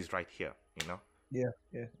KFC is right here, you know. Yeah.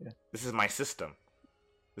 This is my system.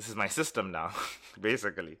 This is my system now,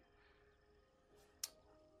 basically.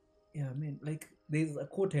 Yeah, I mean, like there's a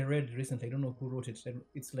quote I read recently. I don't know who wrote it. And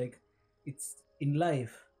it's like, it's in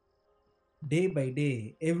life, day by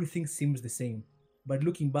day, everything seems the same, but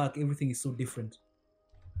looking back, everything is so different.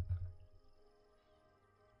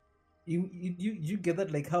 You get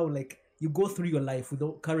that, like how like you go through your life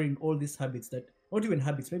without carrying all these habits, that not even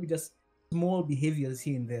habits, maybe just small behaviors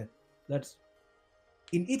here and there, that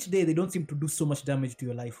in each day they don't seem to do so much damage to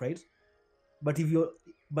your life, right? But if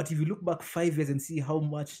you look back 5 years and see how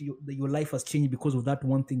much your life has changed because of that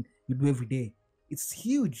one thing you do every day, it's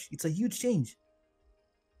huge. It's a huge change.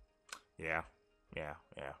 Yeah.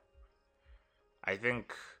 I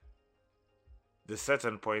think there's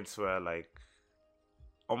certain points where like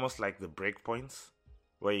almost like the break points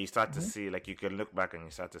where you start to see, like you can look back and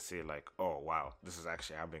you start to see like, oh wow, this is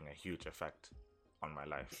actually having a huge effect on my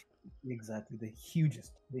life. Exactly, the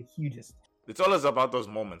hugest. It's always about those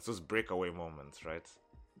moments, those breakaway moments, right?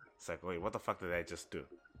 It's like, wait, what the fuck did I just do?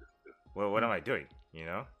 Well, what am I doing? You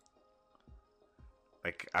know?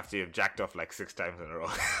 Like after you've jacked off like 6 times in a row.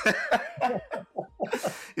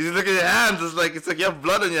 You just look at your hands, it's like you have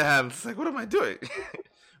blood on your hands. It's like, what am I doing?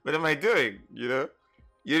 What am I doing? You know?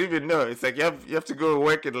 You don't even know. It's like you have to go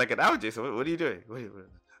work in like an hour, Jason. What are you doing? Wait.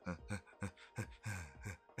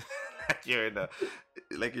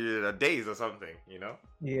 Like you're in a daze or something, you know?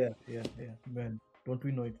 Yeah. Man, don't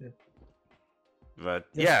we know it?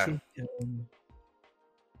 But Just yeah, think,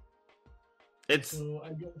 it's so I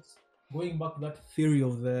guess going back to that theory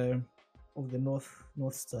of the North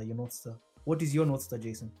Star, your North Star. What is your North Star,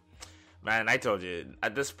 Jason? man, I told you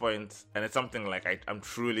at this point, and it's something like I'm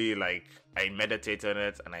truly like I meditate on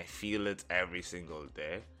it and I feel it every single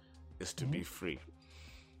day, is to be free.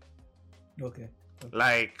 Okay.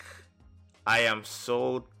 Like I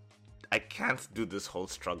can't do this whole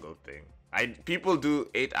struggle thing. People do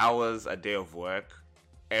 8 hours a day of work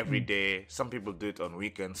every day. Some people do it on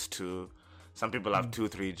weekends too. Some people have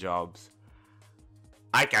 2-3 jobs.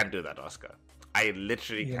 I can't do that, Oscar. I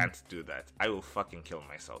literally can't do that. I will fucking kill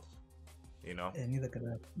myself. You know? Yeah, neither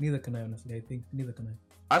can I, honestly. I think neither can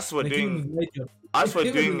I. We're doing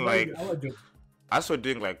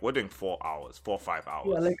we're doing 4 hours, 4 or 5 hours.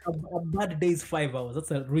 Yeah, like a bad day is 5 hours.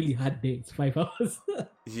 That's a really hard day. It's 5 hours.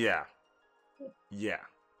 Yeah.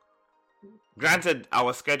 Granted,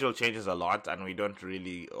 our schedule changes a lot and we don't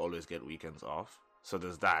really always get weekends off. So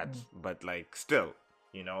there's that. But like still,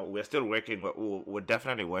 you know, we're still working. We're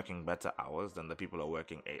definitely working better hours than the people who are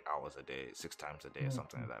working 8 hours a day, 6 times a day, or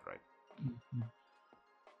something like that, right?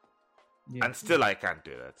 Yeah. And still I can't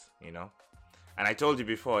do that, you know? And I told you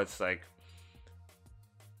before, it's like,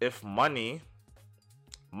 if money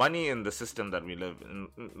in the system that we live in,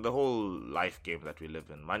 the whole life game that we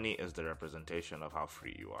live in, money is the representation of how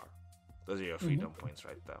free you are. Those are your freedom points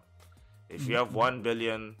right there. If you have 1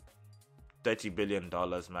 billion, $30 billion,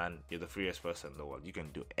 man, you're the freest person in the world. You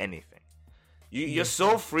can do anything. You're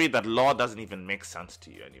so free that law doesn't even make sense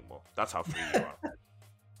to you anymore. That's how free you are.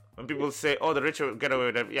 When people say, "Oh, the rich will get away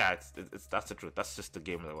with it," yeah, it's that's the truth. That's just the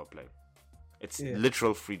game that we're playing. It's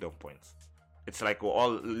literal freedom points. It's like we're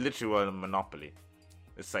all literally a monopoly.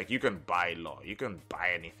 It's like you can buy law, you can buy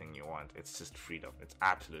anything you want. It's just freedom. It's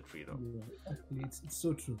absolute freedom. Yeah, actually, it's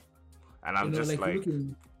so true. And I'm just like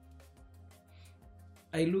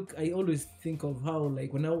I always think of how,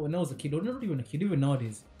 like, when I was a kid, or not even a kid, even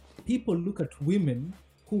nowadays, people look at women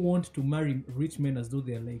who want to marry rich men as though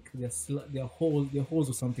they're like they're hoes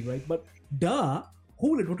or something, right? But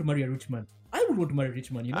who would want to marry a rich man? I would want to marry a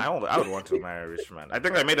rich man, you know? I would want to marry a rich man. I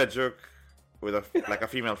think I made a joke with a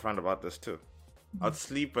female friend about this too. I'd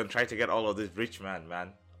sleep and try to get all of this rich man,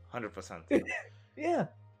 100%. Yeah.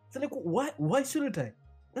 So like, why shouldn't I?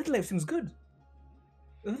 That life seems good.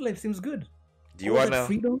 Do you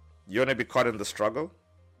wanna be caught in the struggle?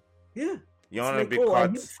 Yeah. You wanna be caught? I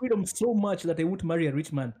hate freedom so much that I won't marry a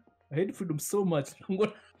rich man. I hate freedom so much. Do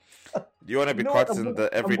you wanna be caught in the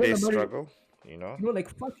everyday struggle? You know? You know, like,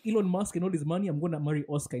 fuck Elon Musk and all his money. I'm gonna marry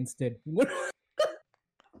Oscar instead.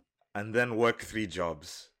 And then work 3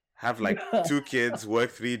 jobs. Have like 2 kids,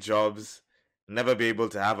 work 3 jobs, never be able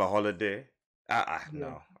to have a holiday.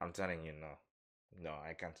 No. I'm telling you, no,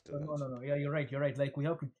 I can't do that. No. Yeah, you're right. Like, we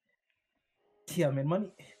have to. Yeah, man.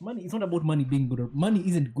 Money. It's not about money being good or money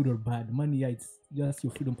isn't good or bad. Money, yeah, it's just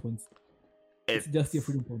your freedom points. It's just your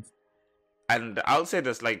freedom points. And I'll say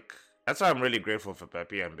this, like, That's why I'm really grateful for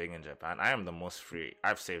Pepe and being in Japan. I am the most free.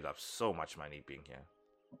 I've saved up so much money being here.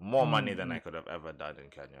 More money than I could have ever done in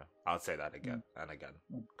Kenya. I'll say that again and again.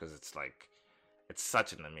 Because it's like, it's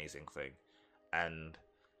such an amazing thing. And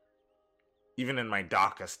even in my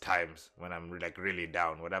darkest times, when I'm like really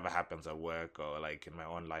down, whatever happens at work or like in my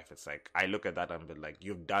own life, it's like, I look at that and be like,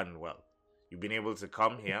 you've done well. You've been able to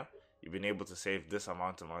come here. You've been able to save this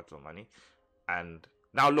amount of money. And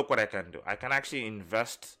now look what I can do. I can actually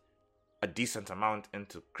invest a decent amount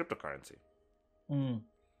into cryptocurrency.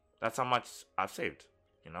 That's how much I've saved,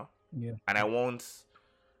 you know? Yeah. And I won't,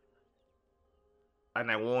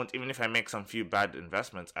 even if I make some few bad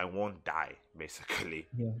investments, I won't die, basically.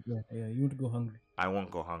 Yeah. You won't go hungry. I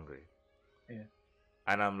won't go hungry. Yeah.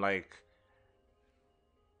 And I'm like,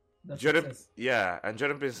 That's Jordan, success. yeah, and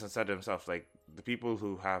Jordan Peterson said himself, like, the people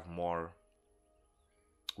who have more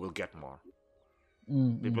will get more.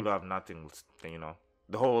 People who have nothing, you know,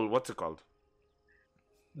 the whole, what's it called?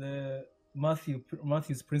 The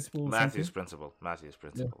Matthew's principle. Matthew's principle. Yeah.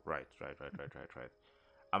 Right.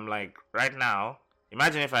 I'm like, right now,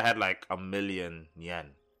 imagine if I had like 1,000,000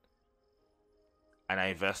 yen and I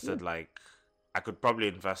invested like, I could probably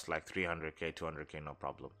invest like 300k, 200k, no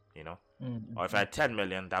problem, you know? Or if I had 10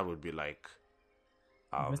 million, that would be like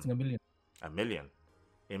Investing 1 million. 1 million.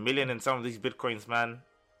 1 million in some of these bitcoins, man.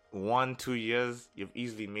 1-2 years, you've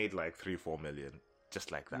easily made like 3-4 million,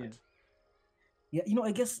 just like that. Yeah, you know,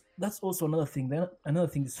 I guess that's also another thing. Then another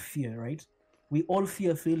thing is fear, right? We all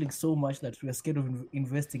fear failing so much that we are scared of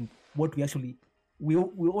investing what we actually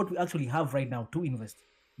have right now to invest.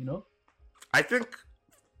 You know? I think,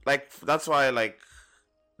 like, that's why, like,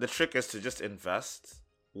 the trick is to just invest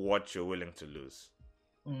what you're willing to lose.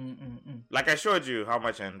 Like, I showed you how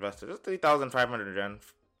much I invested. It's 3,500 yen,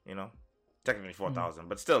 you know? Technically 4,000,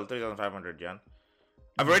 but still 3,500 yen.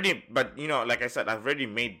 I've already, but, you know, like I said, I've already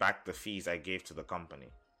made back the fees I gave to the company.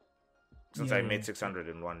 Since I made 600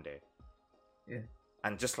 in one day. Yeah.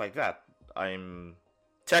 And just like that, I'm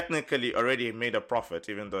technically already made a profit,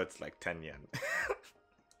 even though it's like 10 yen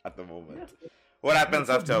at the moment. Yeah. What happens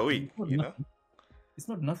after a week, you know? It's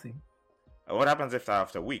not nothing. What happens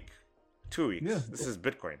after a week? 2 weeks? Yeah. This is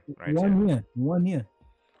Bitcoin, right? 1 year. 1 year.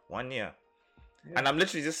 1 year. Yeah. And I'm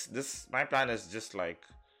literally my plan is just like,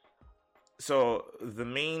 so the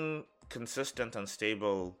main consistent and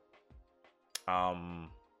stable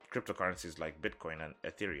cryptocurrencies like Bitcoin and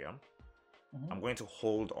Ethereum, I'm going to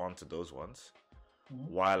hold on to those ones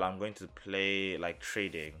while I'm going to play like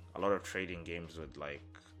trading, a lot of trading games with like,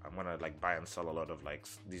 I'm going to like buy and sell a lot of like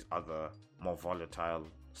these other more volatile,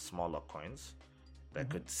 smaller coins that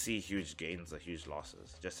could see huge gains or huge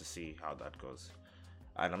losses, just to see how that goes.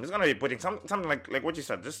 And I'm just going to be putting something like what you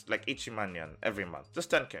said, just like Ichiman every month,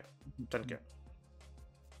 just 10k.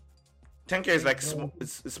 10k is like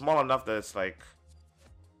it's small enough that it's like,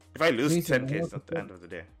 if I lose 10k, it's at the end of the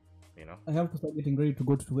day, you know. I have to start getting ready to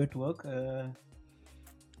go to work.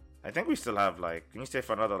 I think we still have like, can you stay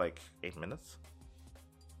for another like 8 minutes?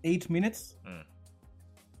 8 minutes?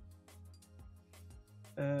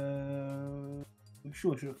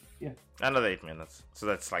 Sure, yeah. Another 8 minutes, so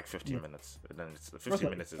that's like 15 minutes. And then it's 15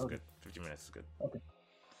 minutes is good. 15 minutes is good. Okay.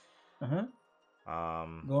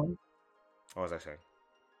 Go on. What was I saying?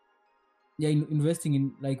 Yeah, investing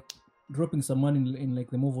in like dropping some money in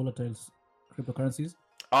like the more volatile cryptocurrencies.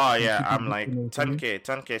 Oh yeah, I'm like 10k.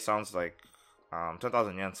 10k sounds like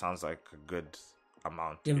 10,000 yen sounds like a good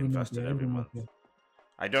amount to invest in every month. Yeah.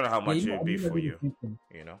 I don't know how much it would be for you.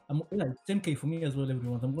 You know, 10k for me as well every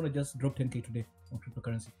month. I'm gonna just drop 10k today on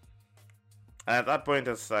cryptocurrency. And at that point,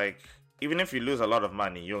 it's like, even if you lose a lot of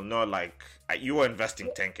money, you'll know like you were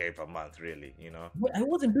investing 10k per month, really. You know, well, I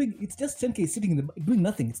wasn't doing. It's just 10k sitting doing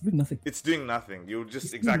nothing. It's doing nothing. It's doing nothing. You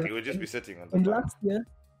just you would just be sitting on the. And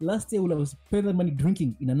last year, when I was spending that money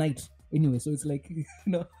drinking in a night, anyway. So it's like, you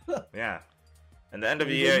know. Yeah, and the end of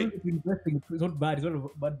the year, investing, it's not bad. It's not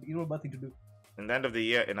a bad thing to do. In the end of the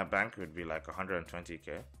year, in a bank, it would be like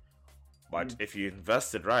 120k. But if you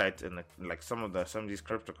invested right in like some of these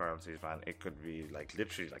cryptocurrencies, man, it could be like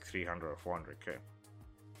literally like 300 or 400k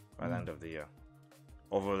by the end of the year.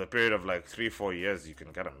 Over the period of like 3-4 years, you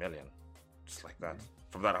can get 1 million, just like that,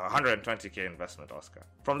 from that 120k investment, Oscar.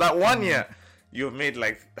 From that 1 year, you've made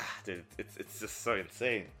like, dude, it's just so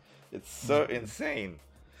insane. It's so insane,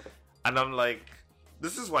 and I'm like,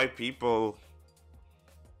 this is why people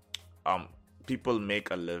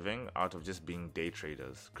make a living out of just being day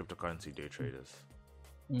traders, cryptocurrency day traders.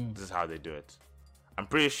 This is how they do it. I'm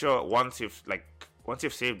pretty sure once you've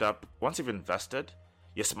saved up, once you've invested,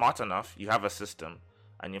 you're smart enough, you have a system,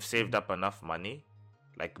 and you've saved up enough money,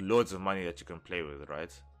 like loads of money that you can play with,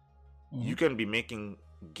 right? You can be making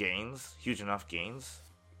gains, huge enough gains,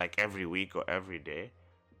 like every week or every day,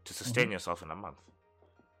 to sustain yourself in a month.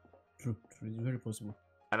 True. It's very possible.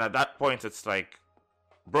 And at that point, it's like,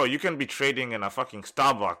 bro, you can be trading in a fucking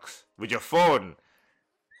Starbucks with your phone.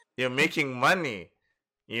 You're making money,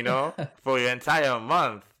 for your entire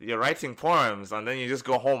month. You're writing poems, and then you just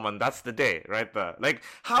go home, and that's the day, right there. Like,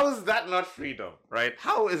 how is that not freedom, right?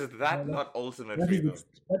 How is that not ultimate freedom?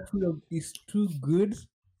 That freedom is too good.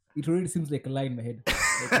 It already seems like a lie in my head.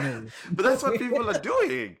 Like, no. But that's what people are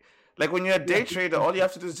doing. Like, when you're a day trader, all you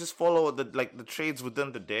have to do is just follow the trades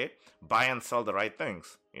within the day, buy and sell the right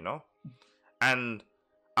things, And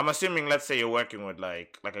I'm assuming, let's say you're working with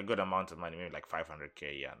like a good amount of money, maybe like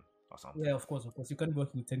 500k yen or something. Yeah, of course. You can't be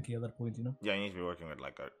working with 10k at that point, Yeah, you need to be working with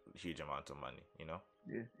like a huge amount of money,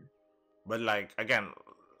 Yeah. But like, again,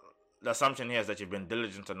 the assumption here is that you've been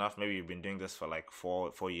diligent enough. Maybe you've been doing this for like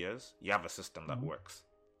four years. You have a system that works,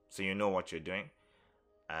 so you know what you're doing,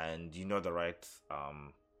 and you know the right.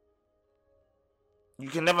 You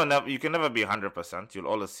can never be 100%. You'll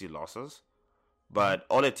always see losses. But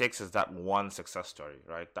all it takes is that one success story,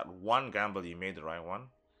 right? That one gamble you made the right one.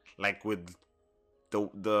 Like with the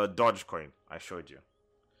Dogecoin I showed you.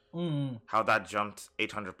 How that jumped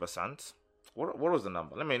 800%. What was the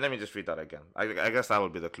number? Let me just read that again. I guess that will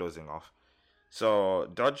be the closing off. So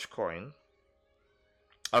Dogecoin,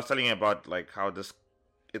 I was telling you about like how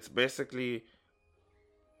it's basically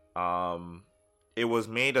it was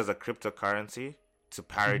made as a cryptocurrency to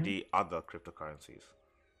parody other cryptocurrencies.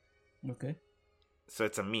 Okay. So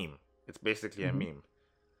it's a meme. It's basically a meme.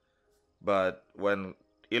 But when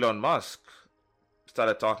Elon Musk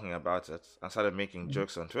started talking about it and started making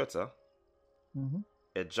jokes on Twitter,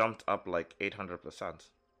 it jumped up like 800%.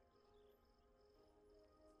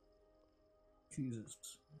 Jesus.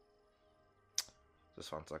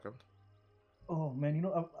 Just 1 second. Oh man,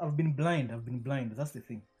 I've been blind. That's the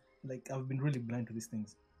thing. Like, I've been really blind to these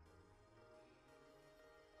things.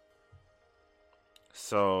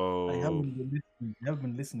 So I haven't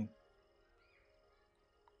been listening.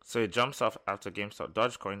 So it jumps off after GameStop.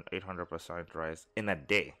 Dogecoin 800% rise in a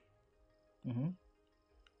day.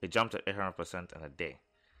 It jumped at 800% in a day.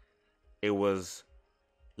 It was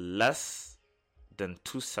less than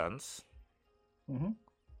 2 cents.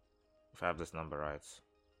 If I have this number right,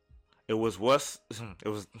 it was worse.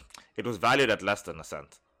 It was valued at less than a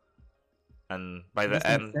cent, and by the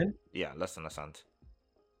end, less than a cent,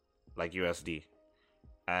 like USD.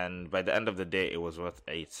 And by the end of the day, it was worth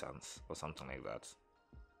 8 cents or something like that.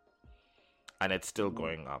 And it's still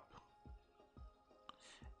going up.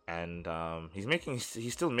 And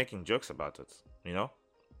he's still making jokes about it,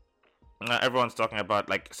 everyone's talking about,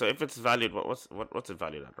 like, so if it's valued, what's it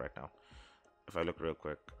valued at right now? If I look real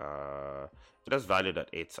quick, it is valued at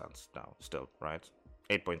 8 cents now, still, right?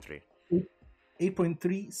 8.3.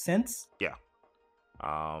 8.3 cents? Yeah.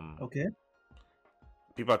 Okay.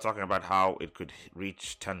 People are talking about how it could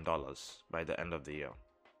reach $10 by the end of the year.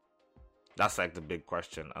 That's like the big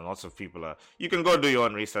question. And also you can go do your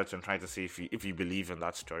own research and try to see if you believe in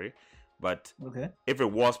that story. But if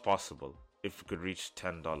it was possible, if it could reach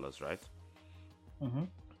 $10, right?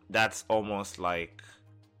 That's almost like,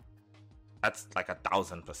 that's like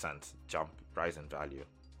 1,000% rise in value.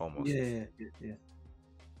 Almost. Yeah.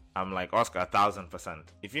 I'm like, Oscar, 1,000%.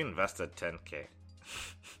 If you invested 10k,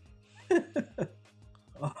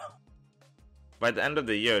 by the end of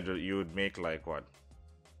the year, you would make like what?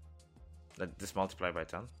 Let this multiply by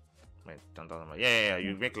 10? Wait, 10,000. Yeah.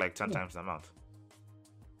 You'd make like 10 times the amount.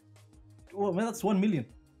 Well, man, that's 1 million.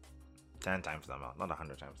 10 times the amount, not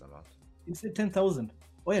 100 times the amount. You said 10,000.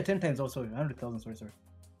 Oh yeah, 10 times. Oh, sorry, 100,000. Sorry.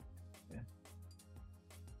 Yeah.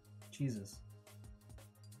 Jesus.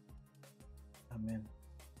 Amen.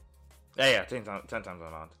 Yeah. 10 times the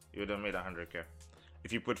amount. You would have made 100k.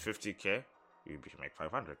 If you put 50k, you should make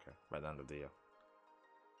 500k by the end of the year.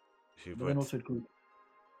 But then also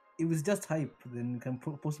it was just hype. Then it can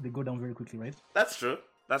possibly go down very quickly, right? That's true.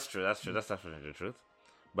 That's definitely the truth.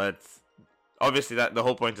 But obviously, that the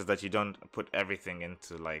whole point is that you don't put everything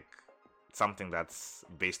into like something that's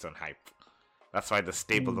based on hype. That's why the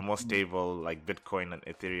most stable, like Bitcoin and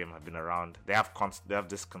Ethereum have been around. They have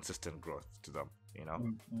this consistent growth to them,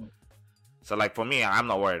 So like for me, I'm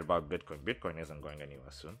not worried about Bitcoin. Bitcoin isn't going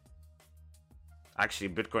anywhere soon. Actually,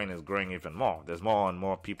 Bitcoin is growing even more. There's more and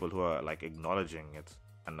more people who are like acknowledging it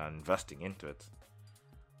and are investing into it.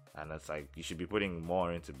 And it's like you should be putting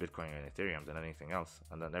more into Bitcoin and Ethereum than anything else.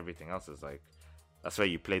 And then everything else is like, that's where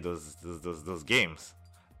you play those games,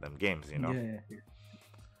 Yeah.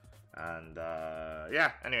 And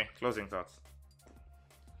anyway, closing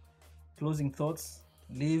thoughts.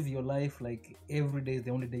 Live your life like every day is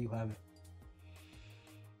the only day you have.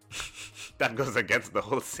 that goes against the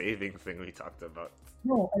whole saving thing we talked about.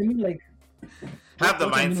 No, I mean like Have the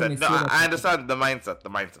what I mean when mindset. I No, say that- I understand the mindset. The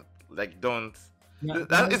mindset. Like, don't. yeah, It's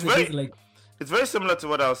the very. thing is, like It's very similar to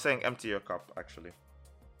what I was saying. Empty your cup, actually.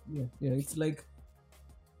 yeah, it's like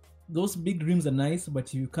those big dreams are nice,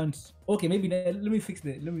 but you can't. Okay, maybe let me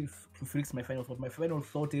fix my final thought. My final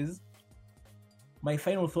thought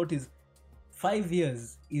is 5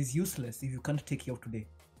 years is useless if you can't take care of today.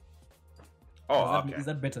 Oh, okay. Is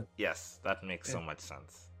that better? Yes, that makes so Yeah. much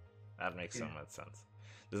sense. That makes so Yeah. much sense.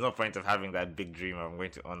 There's no point of having that big dream. I'm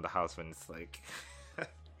going to own the house when it's like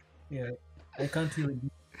Yeah, I can't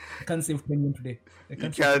save 10 million today. I you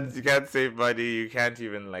can't. can't save money. You can't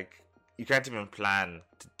even plan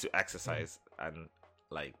to exercise and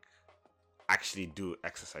like actually do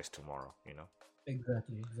exercise tomorrow. You know,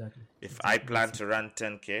 Exactly. if I plan to run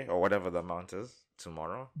 10K or whatever the amount is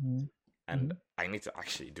tomorrow, Mhm. and I need to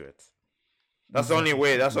actually do it. That's the only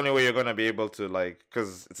way. That's the only way you're gonna be able to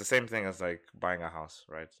because it's the same thing as like buying a house,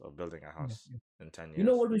 right? Or building a house in 10 years. You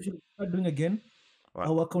know what we should start doing again? What?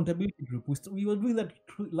 Our accountability group. We were doing that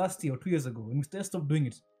last year or 2 years ago, and we still stopped doing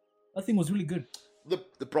it. That thing was really good.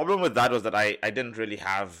 The problem with that was that I didn't really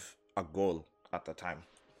have a goal at the time.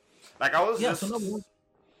 Like I was Yeah. just So now,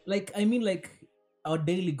 like our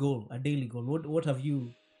daily goal. What have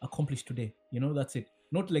you accomplished today? You know, that's it.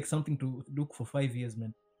 Not like something to look for 5 years,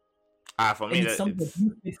 man. for And me it's something that it's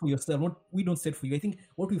you set for yourself. Not we don't set for you. I think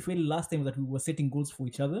what we failed last time was that we were setting goals for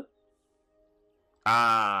each other.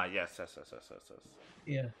 yes.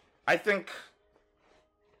 Yeah. I think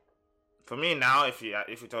for me now, if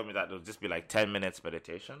you told me that it'll just be like 10 minutes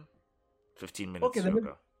meditation, 15 minutes Okay, then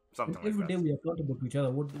yoga, something like Every that. day we are accountable to each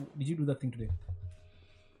other. What did you do that thing today?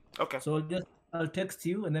 Okay, So I'll text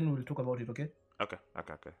you and then we'll talk about it. Okay. okay,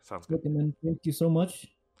 sounds good. Okay, man. Thank you so much.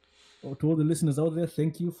 To all the listeners out there,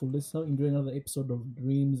 thank you for listening. Enjoy another episode of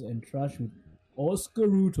Dreams and Trash with Oscar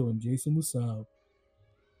Ruto and Jason Musab.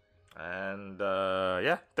 And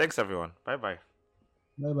yeah, thanks everyone. Bye.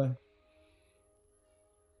 Bye bye.